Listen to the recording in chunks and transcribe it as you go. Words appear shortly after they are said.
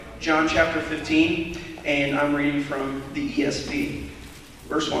John chapter 15, and I'm reading from the ESV.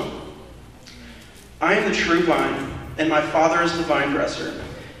 Verse 1. I am the true vine, and my Father is the vine dresser.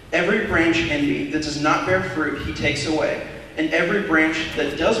 Every branch in me that does not bear fruit, he takes away. And every branch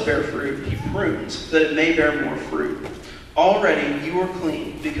that does bear fruit, he prunes, that it may bear more fruit. Already you are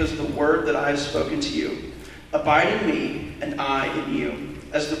clean because of the word that I have spoken to you. Abide in me, and I in you.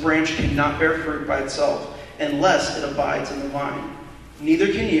 As the branch cannot bear fruit by itself, unless it abides in the vine.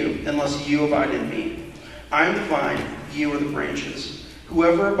 Neither can you, unless you abide in me. I am the vine, you are the branches.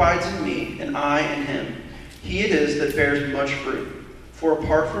 Whoever abides in me, and I in him, he it is that bears much fruit. For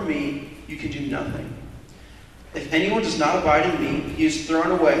apart from me, you can do nothing. If anyone does not abide in me, he is thrown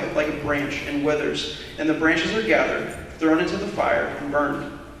away like a branch and withers, and the branches are gathered, thrown into the fire, and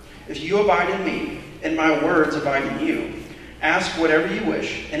burned. If you abide in me, and my words abide in you, ask whatever you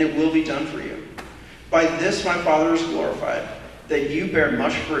wish, and it will be done for you. By this my Father is glorified, that you bear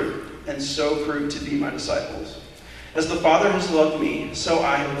much fruit, and so prove to be my disciples. As the Father has loved me, so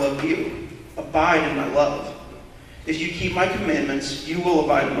I have loved you. Abide in my love. If you keep my commandments, you will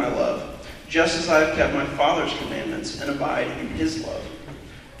abide in my love, just as I have kept my Father's commandments and abide in his love.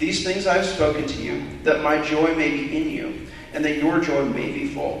 These things I have spoken to you, that my joy may be in you, and that your joy may be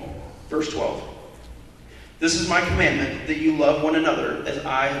full. Verse 12. This is my commandment, that you love one another as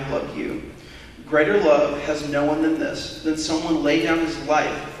I have loved you. Greater love has no one than this, than someone lay down his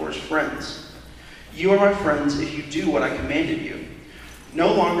life for his friends. You are my friends if you do what I commanded you.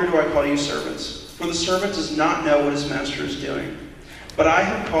 No longer do I call you servants, for the servant does not know what his master is doing. But I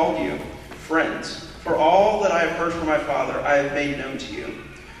have called you friends, for all that I have heard from my Father I have made known to you.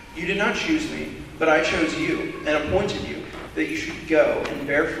 You did not choose me, but I chose you and appointed you, that you should go and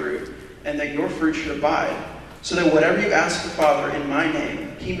bear fruit, and that your fruit should abide, so that whatever you ask the Father in my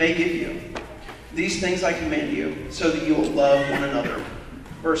name, he may give you. These things I command you, so that you will love one another.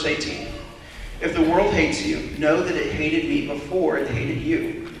 Verse 18. If the world hates you, know that it hated me before it hated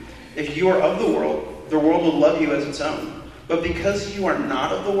you. If you are of the world will love you as its own. But because you are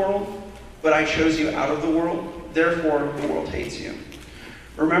not of the world, but I chose you out of the world, therefore the world hates you.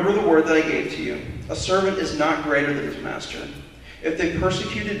 Remember the word that I gave to you. A servant is not greater than his master. If they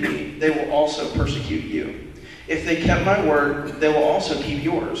persecuted me, they will also persecute you. If they kept my word, they will also keep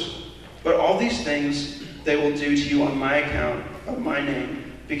yours. But all these things they will do to you on my account of my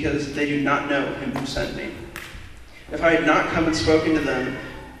name, because they do not know him who sent me. If I had not come and spoken to them,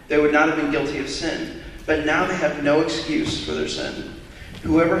 they would not have been guilty of sin. But now they have no excuse for their sin.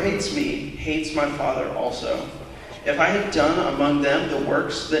 Whoever hates me hates my Father also. If I had done among them the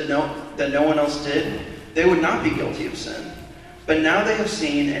works that no one else did, they would not be guilty of sin. But now they have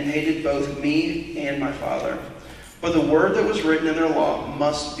seen and hated both me and my Father. But the word that was written in their law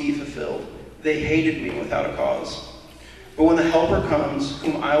must be fulfilled. They hated me without a cause. But when the Helper comes,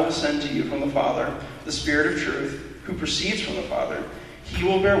 whom I will send to you from the Father, the Spirit of truth, who proceeds from the Father, he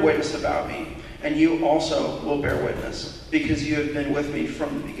will bear witness about me, and you also will bear witness, because you have been with me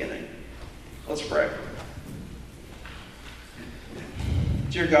from the beginning. Let's pray.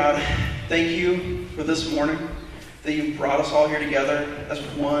 Dear God, thank you for this morning, that you've brought us all here together as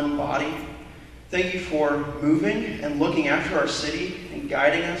one body. Thank you for moving and looking after our city and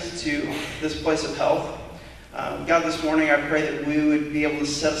guiding us to this place of health. God, this morning I pray that we would be able to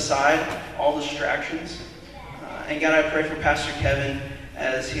set aside all distractions. And God, I pray for Pastor Kevin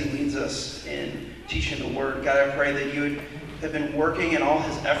as he leads us in teaching the Word. God, I pray that you would have been working in all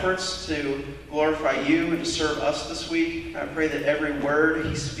his efforts to glorify you and to serve us this week. I pray that every word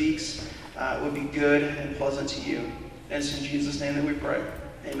he speaks would be good and pleasant to you. And it's in Jesus' name that we pray.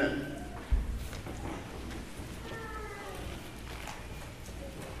 Amen.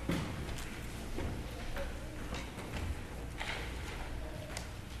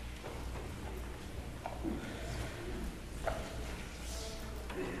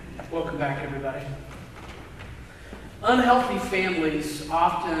 Welcome back, everybody. Unhealthy families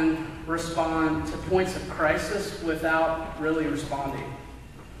often respond to points of crisis without really responding.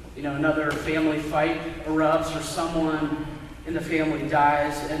 You know, another family fight erupts or someone in the family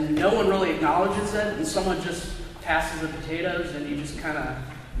dies and no one really acknowledges it and someone just passes the potatoes and you just kind of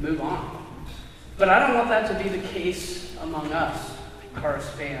move on. But I don't want that to be the case among us, Caris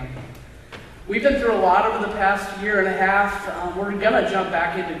fam. We've been through a lot over the past year and a half. We're going to jump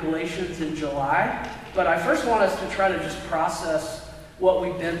back into Galatians in July, but I first want us to try to just process what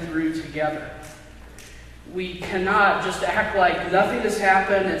we've been through together. We cannot just act like nothing has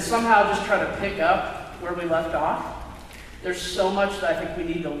happened and somehow just try to pick up where we left off. There's so much that I think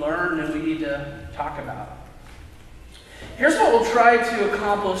we need to learn and we need to talk about. Here's what we'll try to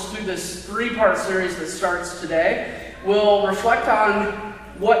accomplish through this 3-part series that starts today. We'll reflect on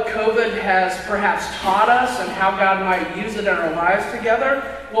what COVID has perhaps taught us and how God might use it in our lives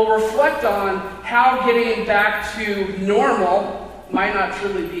together. We'll reflect on how getting back to normal might not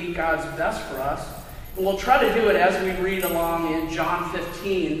truly be God's best for us. And we'll try to do it as we read along in John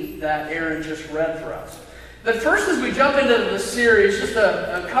 15 that Aaron just read for us. But first, as we jump into the series, just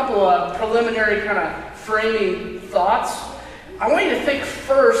a couple of preliminary kind of framing thoughts. I want you to think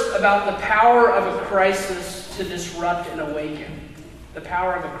first about the power of a crisis to disrupt and awaken. The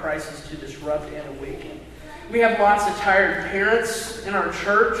power of a crisis to disrupt and awaken. We have lots of tired parents in our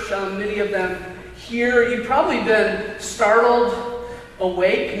church, many of them here. You've probably been startled,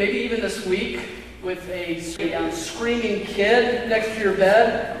 awake, maybe even this week, with a screaming kid next to your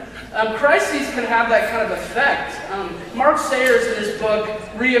bed. Crises can have that kind of effect. Mark Sayers, in his book,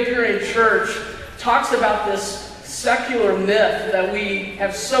 Reappearing Church, talks about this secular myth that we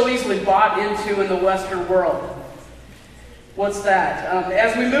have so easily bought into in the Western world. What's that?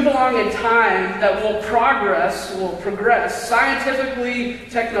 As we move along in time, that we'll progress scientifically,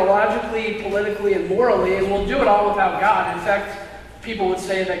 technologically, politically, and morally, and we'll do it all without God. In fact, people would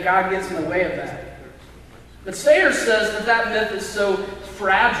say that God gets in the way of that. But Sayers says that myth is so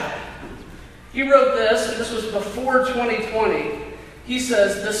fragile. He wrote this, and this was before 2020. He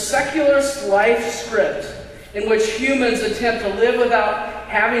says, "The secularist life script in which humans attempt to live without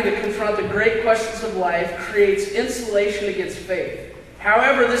having to confront the great questions of life creates insulation against faith.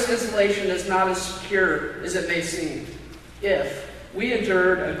 However, this insulation is not as secure as it may seem. If we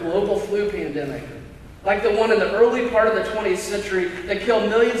endured a global flu pandemic, like the one in the early part of the 20th century that killed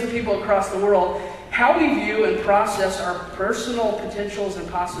millions of people across the world, how we view and process our personal potentials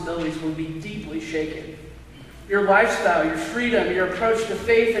and possibilities will be deeply shaken. Your lifestyle, your freedom, your approach to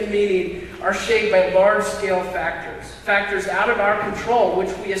faith and meaning are shaped by large-scale factors out of our control,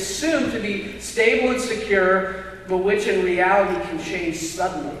 which we assume to be stable and secure, but which in reality can change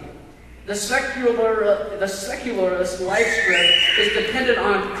suddenly. The secularist life script is dependent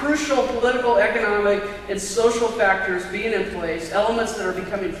on crucial political, economic, and social factors being in place, elements that are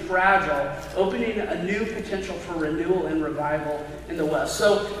becoming fragile, opening a new potential for renewal and revival in the West."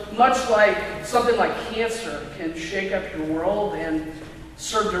 So much like something like cancer can shake up your world and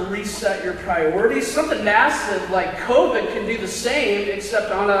serve to reset your priorities, something massive like COVID can do the same,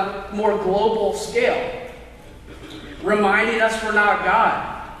 except on a more global scale, reminding us we're not God,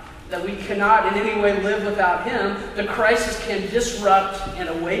 that we cannot in any way live without Him. The crisis can disrupt and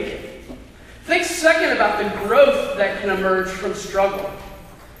awaken. Think second about the growth that can emerge from struggle.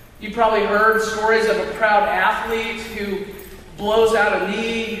 You probably heard stories of a proud athlete who blows out a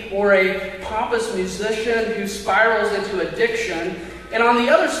knee, or a pompous musician who spirals into addiction. And on the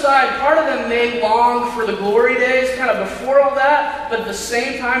other side, part of them may long for the glory days, kind of before all that, but at the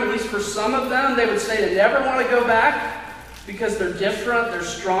same time, at least for some of them, they would say they never want to go back, because they're different, they're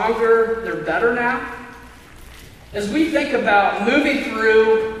stronger, they're better now. As we think about moving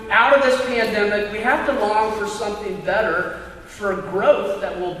through, out of this pandemic, we have to long for something better, for a growth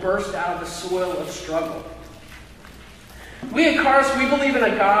that will burst out of the soil of struggle. We at Cars, we believe in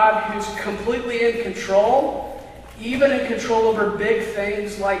a God who's completely in control, even in control over big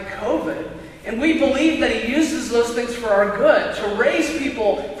things like COVID. And we believe that He uses those things for our good, to raise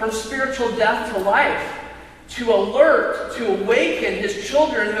people from spiritual death to life, to alert, to awaken His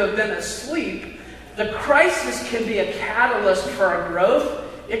children who have been asleep. The crisis can be a catalyst for our growth.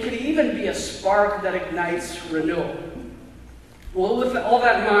 It can even be a spark that ignites renewal. Well, with all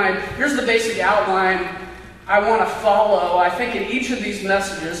that in mind, here's the basic outline I want to follow, I think, in each of these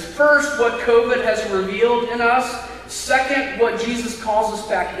messages. First, what COVID has revealed in us. Second, what Jesus calls us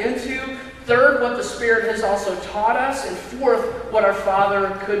back into. Third, what the Spirit has also taught us. And fourth, what our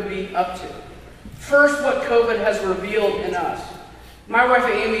Father could be up to. First, what COVID has revealed in us. My wife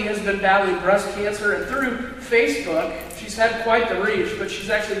Amy has been battling breast cancer, and through Facebook, she's had quite the reach, but she's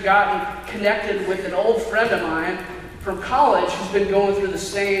actually gotten connected with an old friend of mine from college who's been going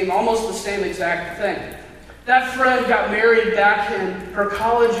through almost the same exact thing. That friend got married back in her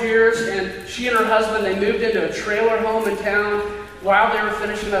college years, and she and her husband, they moved into a trailer home in town while they were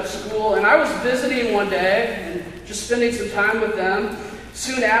finishing up school. And I was visiting one day and just spending some time with them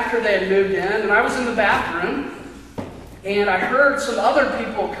soon after they had moved in, and I was in the bathroom, and I heard some other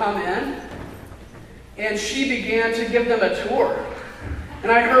people come in, and she began to give them a tour.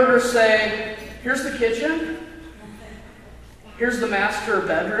 And I heard her say, "Here's the kitchen, here's the master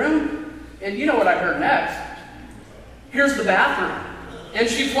bedroom," and you know what I heard next? "Here's the bathroom." And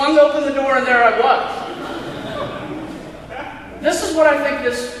she flung open the door, and there I was. This is what I think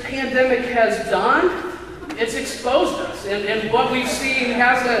this pandemic has done. It's exposed us, and what we've seen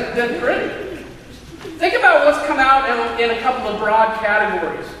hasn't been pretty. Think about what's come out in a couple of broad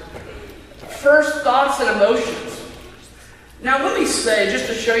categories. First, thoughts and emotions. Now, let me say, just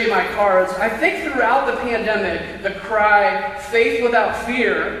to show you my cards, I think throughout the pandemic, the cry, faith without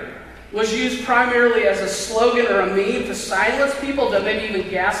fear, was used primarily as a slogan or a meme to silence people, to maybe even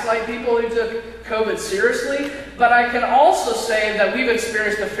gaslight people who took COVID seriously. But I can also say that we've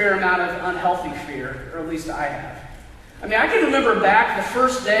experienced a fair amount of unhealthy fear, or at least I have. I mean, I can remember back the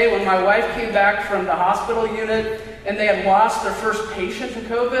first day when my wife came back from the hospital unit and they had lost their first patient to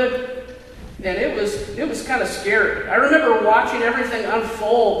COVID. And it was kind of scary. I remember watching everything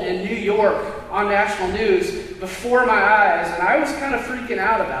unfold in New York on national news before my eyes, and I was kind of freaking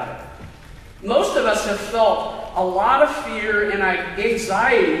out about it. Most of us have felt a lot of fear and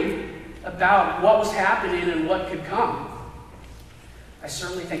anxiety about what was happening and what could come. I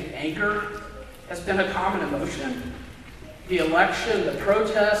certainly think anger has been a common emotion. The election, the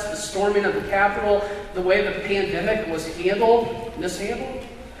protests, the storming of the Capitol, the way the pandemic was mishandled.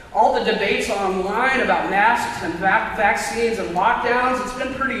 All the debates online about masks and vaccines and lockdowns, it's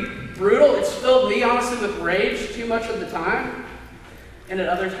been pretty brutal. It's filled me, honestly, with rage too much of the time. And at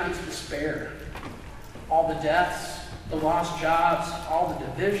other times, despair. All the deaths, the lost jobs, all the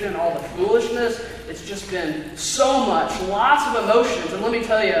division, all the foolishness. It's just been so much, lots of emotions. And let me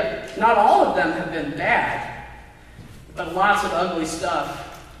tell you, not all of them have been bad, but lots of ugly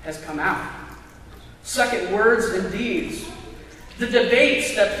stuff has come out. Second, words and deeds. The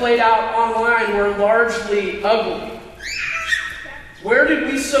debates that played out online were largely ugly. Where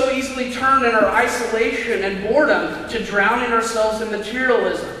did we so easily turn in our isolation and boredom to drowning ourselves in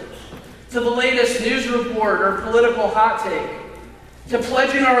materialism? To the latest news report or political hot take? To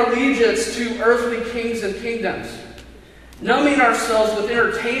pledging our allegiance to earthly kings and kingdoms? Numbing ourselves with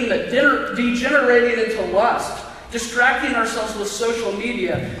entertainment, degenerating into lust? Distracting ourselves with social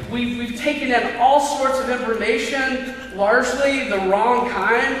media. We've taken in all sorts of information, largely the wrong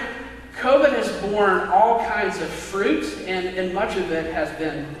kind. COVID has borne all kinds of fruit, and much of it has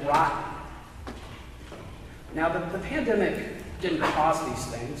been rotten. Now, the pandemic didn't cause these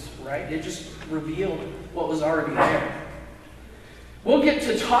things, right? It just revealed what was already there. We'll get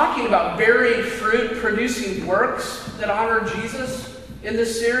to talking about bearing fruit, producing works that honor Jesus in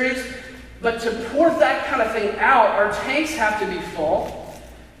this series. But to pour that kind of thing out, our tanks have to be full,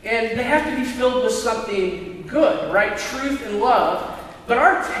 and they have to be filled with something good, right? Truth and love. But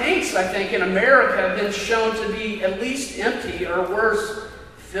our tanks, I think, in America have been shown to be at least empty, or worse,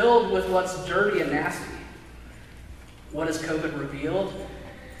 filled with what's dirty and nasty. What has COVID revealed?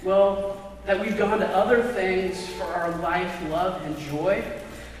 Well, that we've gone to other things for our life, love, and joy.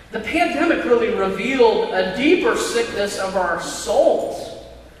 The pandemic really revealed a deeper sickness of our souls.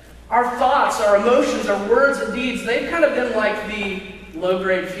 Our thoughts, our emotions, our words and deeds, they've kind of been like the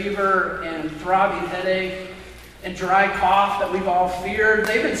low-grade fever and throbbing headache and dry cough that we've all feared.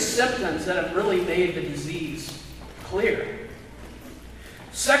 They've been symptoms that have really made the disease clear.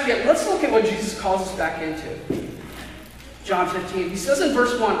 Second, let's look at what Jesus calls us back into. John 15, he says in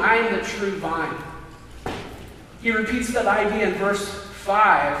verse 1, I am the true vine. He repeats that idea in verse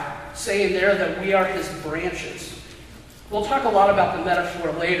 5, saying there that we are his branches. We'll talk a lot about the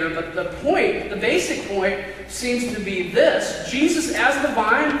metaphor later, but the basic point seems to be this. Jesus as the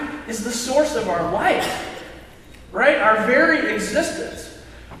vine is the source of our life, right? Our very existence.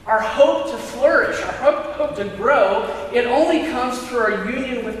 Our hope to flourish, our hope to grow, it only comes through our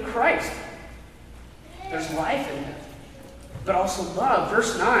union with Christ. There's life in it, but also love.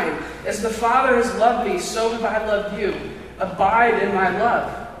 Verse 9, as the Father has loved me, so have I loved you. Abide in my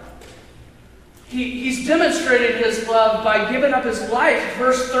love. He's demonstrated his love by giving up his life.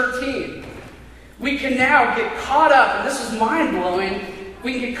 Verse 13. We can now get caught up, and this is mind-blowing,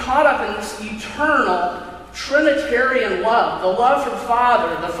 we can get caught up in this eternal Trinitarian love. The love for the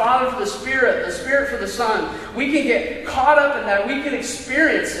Father for the Spirit for the Son. We can get caught up in that. We can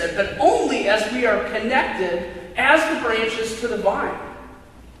experience it, but only as we are connected as the branches to the vine.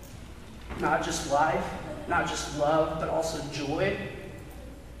 Not just life, not just love, but also joy.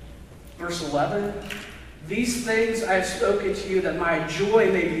 Verse 11, these things I have spoken to you that my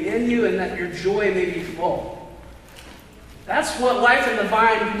joy may be in you and that your joy may be full. That's what life in the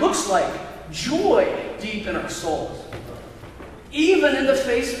vine looks like. Joy deep in our souls. Even in the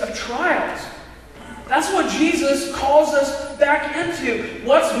face of trials. That's what Jesus calls us back into.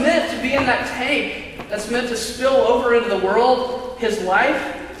 What's meant to be in that tank that's meant to spill over into the world? His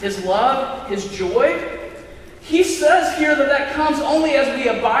life, his love, his joy. He says here that comes only as we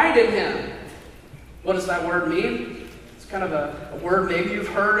abide in him. What does that word mean? It's kind of a word maybe you've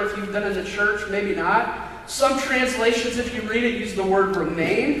heard if you've been in the church, maybe not. Some translations, if you read it, use the word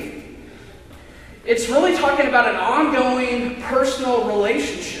remain. It's really talking about an ongoing personal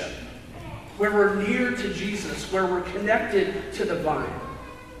relationship where we're near to Jesus, where we're connected to the vine.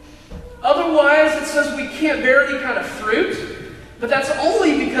 Otherwise, it says we can't bear any kind of fruit, but that's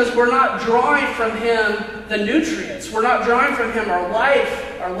only because we're not drawing from Him the nutrients. We're not drawing from Him our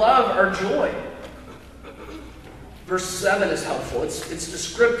life, our love, our joy. Verse 7 is helpful. It's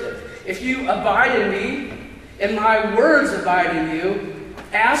descriptive. If you abide in me, and my words abide in you,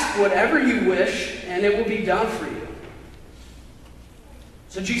 ask whatever you wish, and it will be done for you.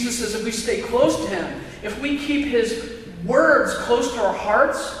 So Jesus says if we stay close to Him, if we keep His words close to our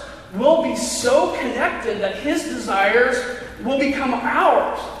hearts, we'll be so connected that His desires will become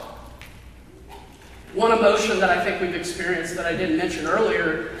ours. One emotion that I think we've experienced that I didn't mention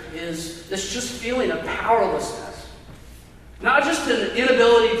earlier is this just feeling of powerlessness. Not just an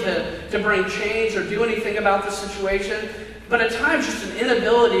inability to bring change or do anything about the situation, but at times just an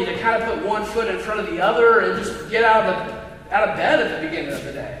inability to kind of put one foot in front of the other and just get out of bed at the beginning of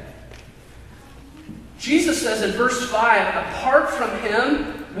the day. Jesus says in verse 5, apart from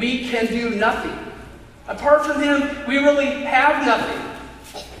Him, we can do nothing. Apart from Him, we really have nothing.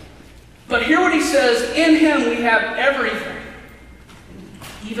 But hear what He says, in Him we have everything,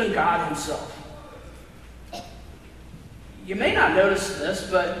 even God Himself. You may not notice this,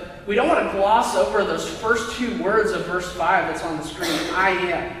 but we don't want to gloss over those first two words of verse 5 that's on the screen, I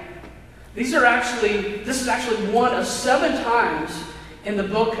am. This is actually one of 7 times in the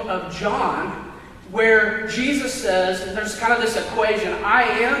book of John where Jesus says, there's kind of this equation, I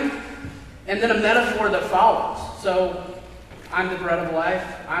am, and then a metaphor that follows. So, I'm the bread of life,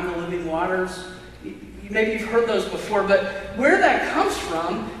 I'm the living waters. Maybe you've heard those before, but where that comes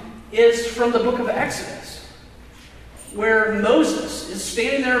from is from the book of Exodus, where Moses is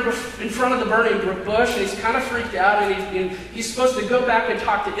standing there in front of the burning bush, and he's kind of freaked out, and he's supposed to go back and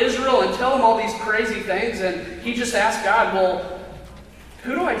talk to Israel and tell him all these crazy things, and he just asks God, well,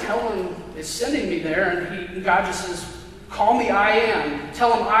 who do I tell him is sending me there? And God just says, call me I am.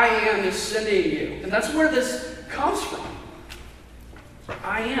 Tell him I am is sending you. And that's where this comes from.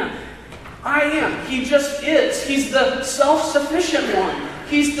 I am. I am. He just is. He's the self-sufficient one.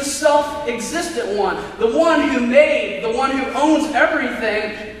 He's the self-existent one. The one who made, the one who owns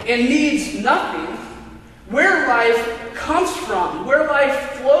everything and needs nothing. Where life comes from, where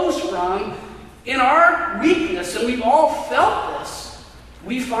life flows from, in our weakness, and we've all felt this,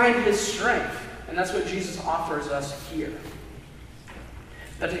 we find His strength. And that's what Jesus offers us here.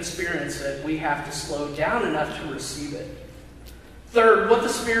 But to experience it, we have to slow down enough to receive it. Third, what the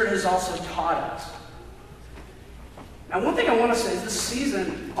Spirit has also taught us. Now, one thing I want to say is this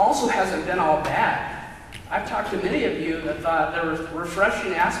season also hasn't been all bad. I've talked to many of you that thought there were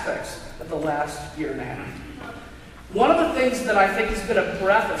refreshing aspects of the last year and a half. One of the things that I think has been a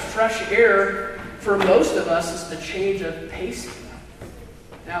breath of fresh air for most of us is the change of pacing.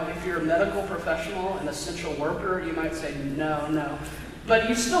 Now, if you're a medical professional, an essential worker, you might say, no. But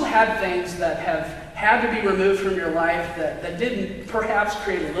you've still had things that have had to be removed from your life that didn't perhaps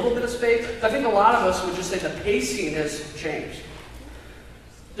create a little bit of space. I think a lot of us would just say the pacing has changed.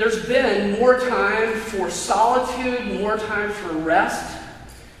 There's been more time for solitude, more time for rest.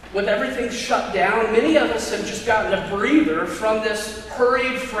 With everything shut down, many of us have just gotten a breather from this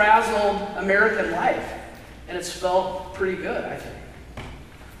hurried, frazzled American life. And it's felt pretty good, I think.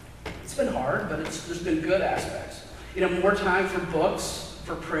 It's been hard, but there's been good aspects. More time for books,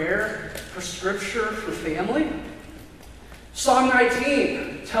 for prayer, for scripture, for family. Psalm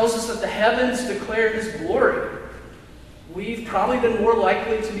 19 tells us that the heavens declare His glory. We've probably been more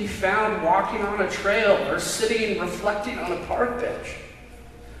likely to be found walking on a trail or sitting reflecting on a park bench.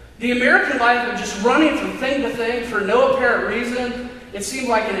 The American life of just running from thing to thing for no apparent reason, it seemed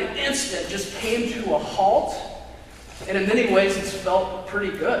like in an instant just came to a halt. And in many ways, it's felt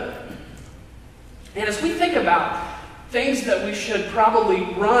pretty good. And as we think about things that we should probably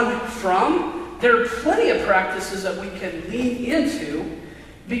run from, there are plenty of practices that we can lean into,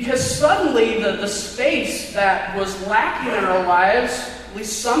 because suddenly the space that was lacking in our lives, at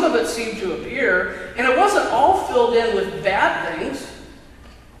least some of it seemed to appear, and it wasn't all filled in with bad things,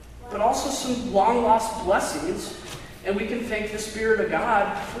 but also some long-lost blessings, and we can thank the Spirit of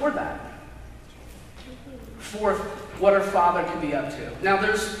God for that, for what our Father can be up to. Now,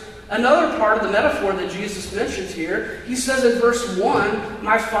 there's another part of the metaphor that Jesus mentions here. He says in verse 1,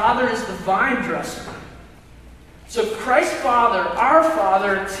 my Father is the vine dresser. So Christ's Father, our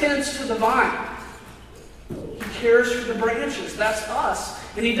Father, tends to the vine. He cares for the branches. That's us.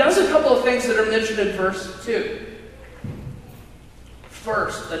 And He does a couple of things that are mentioned in verse 2.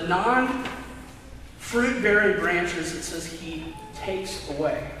 First, the non-fruit-bearing branches, it says He takes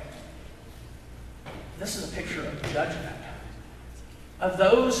away. this is a picture of judgment, of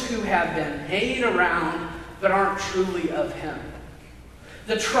those who have been hanging around but aren't truly of him.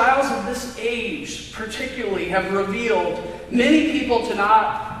 The trials of this age particularly have revealed many people to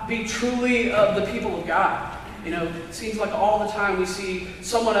not be truly of the people of God. It seems like all the time we see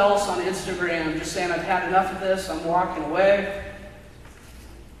someone else on Instagram just saying, I've had enough of this, I'm walking away.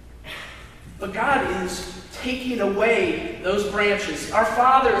 But God is taking away those branches. Our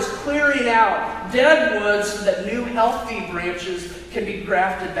Father is clearing out dead wood so that new healthy branches can be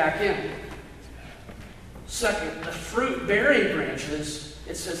grafted back in. Second, the fruit-bearing branches,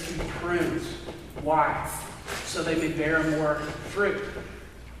 it says, can be pruned. Why? So they may bear more fruit.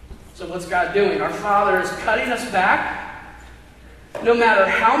 So what's God doing? Our Father is cutting us back, no matter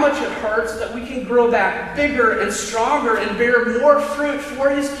how much it hurts, that we can grow back bigger and stronger and bear more fruit for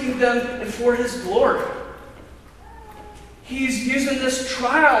his kingdom and for his glory. He's using this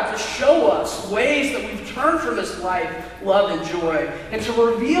trial to show us ways that we've turned from his life, love, and joy, and to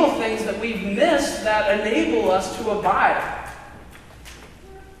reveal things that we've missed that enable us to abide.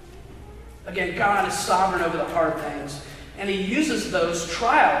 Again, God is sovereign over the hard things, and he uses those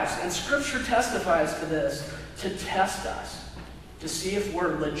trials, and Scripture testifies to this, to test us, to see if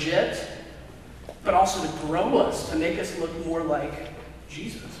we're legit, but also to grow us, to make us look more like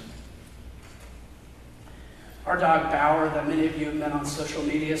Jesus. Our dog Bauer, that many of you have met on social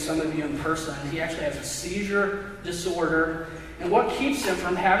media, some of you in person, he actually has a seizure disorder. And what keeps him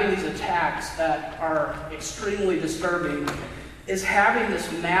from having these attacks that are extremely disturbing is having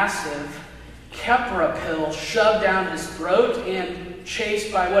this massive Keppra pill shoved down his throat and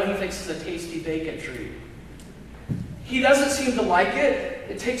chased by what he thinks is a tasty bacon treat. He doesn't seem to like it.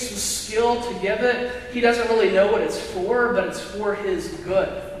 It takes some skill to give it. He doesn't really know what it's for, but it's for his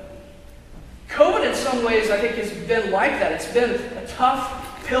good. COVID in some ways, I think, has been like that. It's been a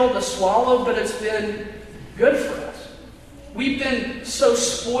tough pill to swallow, but it's been good for us. We've been so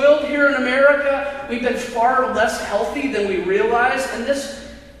spoiled here in America. We've been far less healthy than we realize, and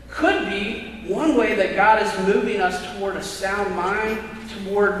this could be one way that God is moving us toward a sound mind,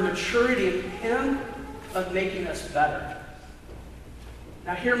 toward maturity in him, of making us better.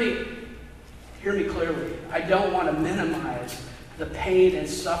 Now hear me clearly. I don't want to minimize the pain and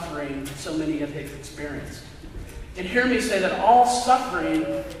suffering so many have experienced. And hear me say that all suffering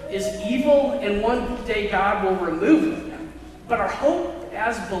is evil, and one day God will remove it. But our hope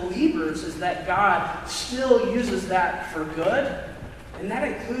as believers is that God still uses that for good, and that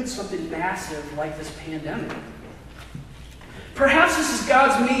includes something massive like this pandemic. Perhaps this is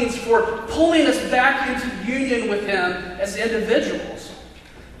God's means for pulling us back into union with him as individuals,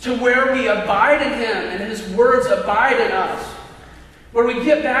 to where we abide in him and his words abide in us, where we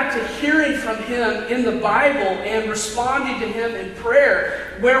get back to hearing from him in the Bible and responding to him in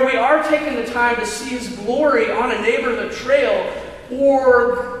prayer, where we are taking the time to see his glory on a neighborhood trail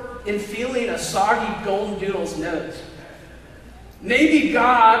or in feeling a soggy Golden Doodles nose. Maybe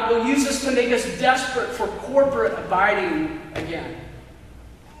God will use this to make us desperate for corporate abiding again.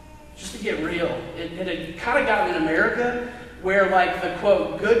 Just to get real, it had kind of gotten in America where, like, the,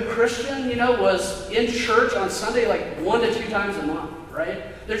 quote, good Christian, was in church on Sunday like 1 to 2 times a month, right?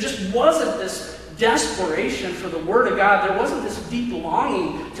 There just wasn't this desperation for the Word of God. There wasn't this deep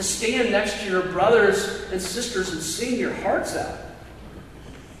longing to stand next to your brothers and sisters and sing your hearts out.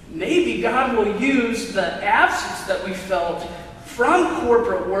 Maybe God will use the absence that we felt from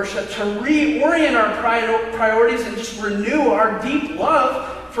corporate worship to reorient our priorities and just renew our deep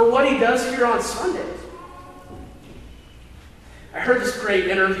love for what he does here on Sundays. I heard this great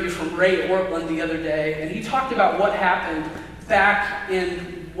interview from Ray Ortlund the other day, and he talked about what happened back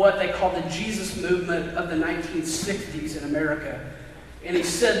in what they call the Jesus movement of the 1960s in America. And he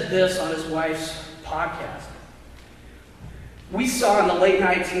said this on his wife's podcast. We saw in the late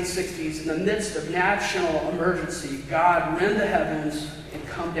 1960s, in the midst of national emergency, God rend the heavens and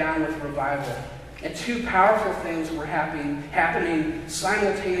come down with revival. And 2 powerful things were happening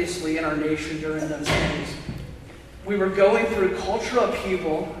simultaneously in our nation during those days. We were going through cultural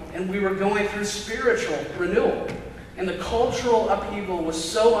upheaval, and we were going through spiritual renewal. And the cultural upheaval was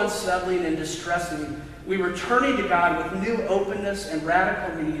so unsettling and distressing. We were turning to God with new openness and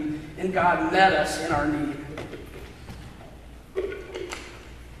radical need, and God met us in our need.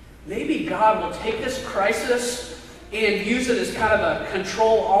 Maybe God will take this crisis and use it as kind of a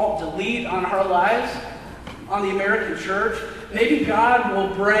Control-Alt-Delete on our lives, on the American church. Maybe God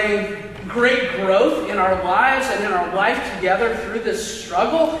will bring great growth in our lives and in our life together through this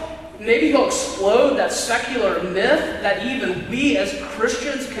struggle. Maybe he'll explode that secular myth that even we as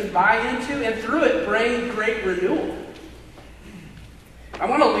Christians can buy into, and through it bring great renewal. I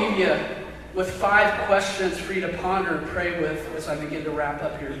want to leave you with 5 questions for you to ponder and pray with as I begin to wrap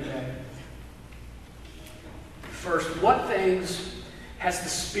up here today. First, what things has the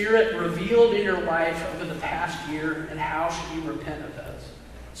Spirit revealed in your life over the past year, and how should you repent of those?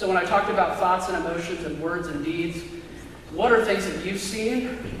 So when I talked about thoughts and emotions and words and deeds, what are things that you've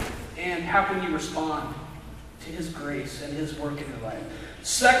seen, and how can you respond to His grace and His work in your life?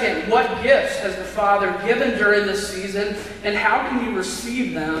 Second, what gifts has the Father given during this season, and how can you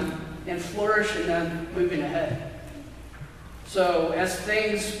receive them and flourish in them moving ahead? So as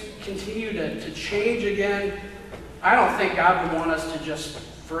things continue to change again, I don't think God would want us to just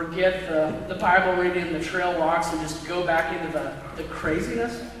forget the Bible reading, the trail walks, and just go back into the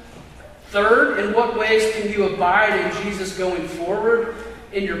craziness. Third, in what ways can you abide in Jesus going forward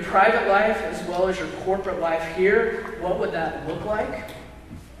in your private life as well as your corporate life here? What would that look like?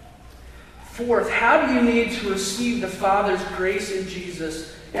 Fourth, how do you need to receive the Father's grace in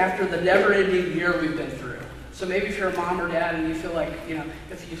Jesus after the never-ending year we've been through? So maybe if you're a mom or dad and you feel like,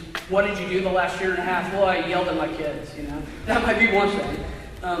 what did you do the last year and a half? Well, I yelled at my kids, That might be one thing.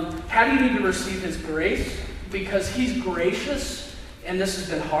 How do you need to receive His grace? Because He's gracious, and this has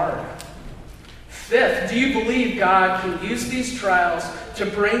been hard. Fifth, do you believe God can use these trials to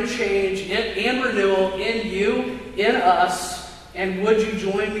bring change and renewal in you, in us, and would you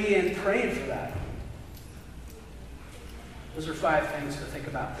join me in praying for that? Those are 5 things to think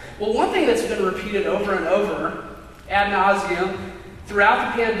about. Well, one thing that's been repeated over and over, ad nauseum,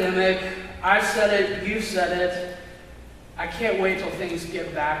 throughout the pandemic, I've said it, you've said it, I can't wait till things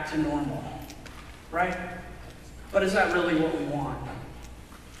get back to normal. Right? But is that really what we want?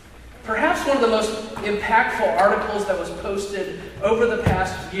 Perhaps one of the most impactful articles that was posted over the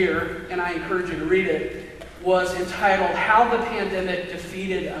past year, and I encourage you to read it, was entitled, How the Pandemic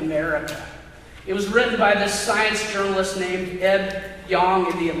Defeated America. It was written by this science journalist named Ed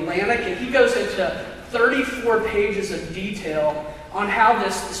Yong in The Atlantic, and he goes into 34 pages of detail on how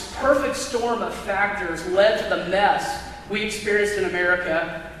this perfect storm of factors led to the mess we experienced in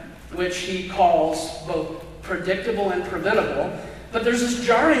America, which he calls both predictable and preventable. But there's this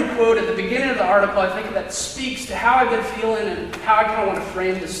jarring quote at the beginning of the article, I think, that speaks to how I've been feeling and how I kind of want to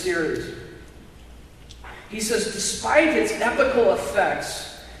frame this series. He says, despite its epical effects,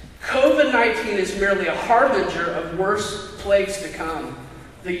 COVID-19 is merely a harbinger of worse plagues to come.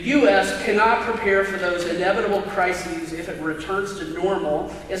 The U.S. cannot prepare for those inevitable crises if it returns to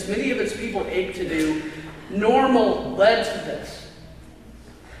normal, as many of its people ache to do. Normal led to this.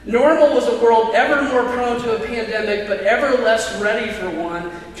 Normal was a world ever more prone to a pandemic, but ever less ready for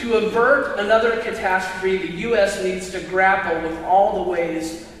one. To avert another catastrophe, the U.S. needs to grapple with all the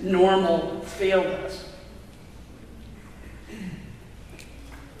ways normal failed us.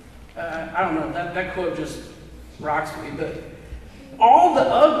 I don't know, that quote just rocks me, but all the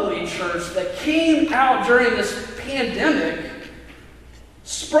ugly church that came out during this pandemic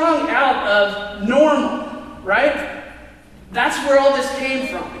sprung out of normal, right? That's where all this came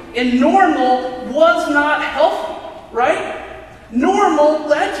from. And normal was not healthy, right? Normal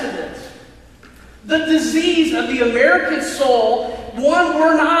led to this. The disease of the American soul, one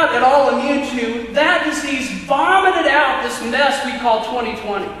we're not at all immune to, that disease vomited out this mess we call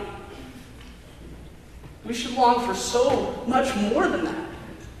 2020. We should long for so much more than that.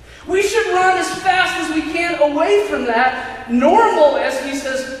 We should run as fast as we can away from that. Normal, as he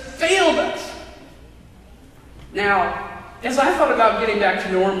says, failed us. Now, as I thought about getting back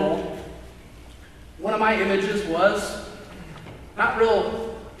to normal, one of my images was not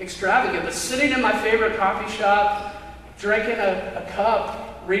real extravagant, but sitting in my favorite coffee shop, drinking a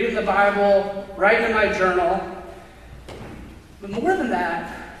cup, reading the Bible, writing in my journal. But more than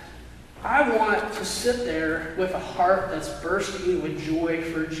that, I want to sit there with a heart that's bursting with joy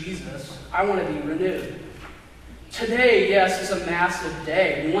for Jesus. I want to be renewed. Today, yes, is a massive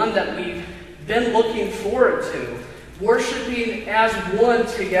day, one that we've been looking forward to, worshiping as one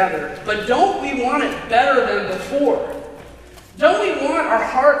together. But don't we want it better than before? Don't we want our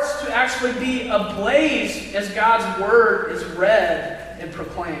hearts to actually be ablaze as God's word is read and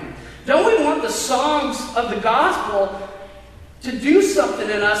proclaimed? Don't we want the songs of the gospel to do something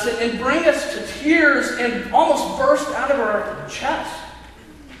in us and bring us to tears and almost burst out of our chest?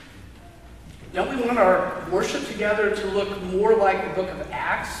 Don't we want our worship together to look more like the book of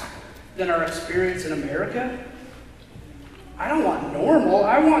Acts than our experience in America? I don't want normal.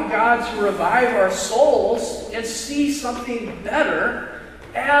 I want God to revive our souls and see something better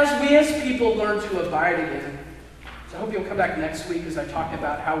as we as people learn to abide again. So I hope you'll come back next week as I talk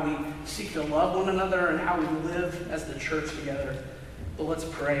about how we seek to love one another and how we live as the church together. But let's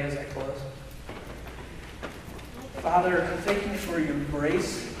pray as I close. Father, thank you for your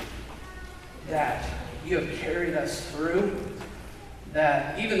grace. that you have carried us through,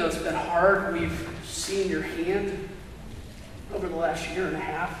 that even though it's been hard, we've seen your hand over the last year and a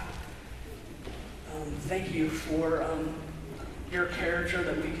half. Thank you for your character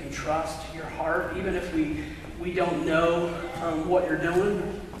that we can trust, your heart, even if we don't know what you're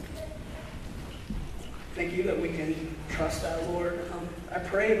doing. Thank you that we can trust that, Lord. I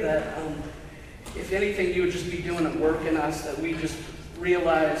pray that if anything, you would just be doing a work in us, that we just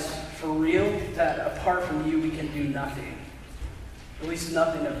realize for real that apart from you, we can do nothing. At least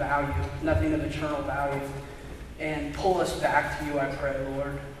nothing of value, nothing of eternal value. And pull us back to you, I pray,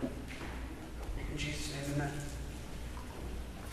 Lord. In Jesus' name, amen.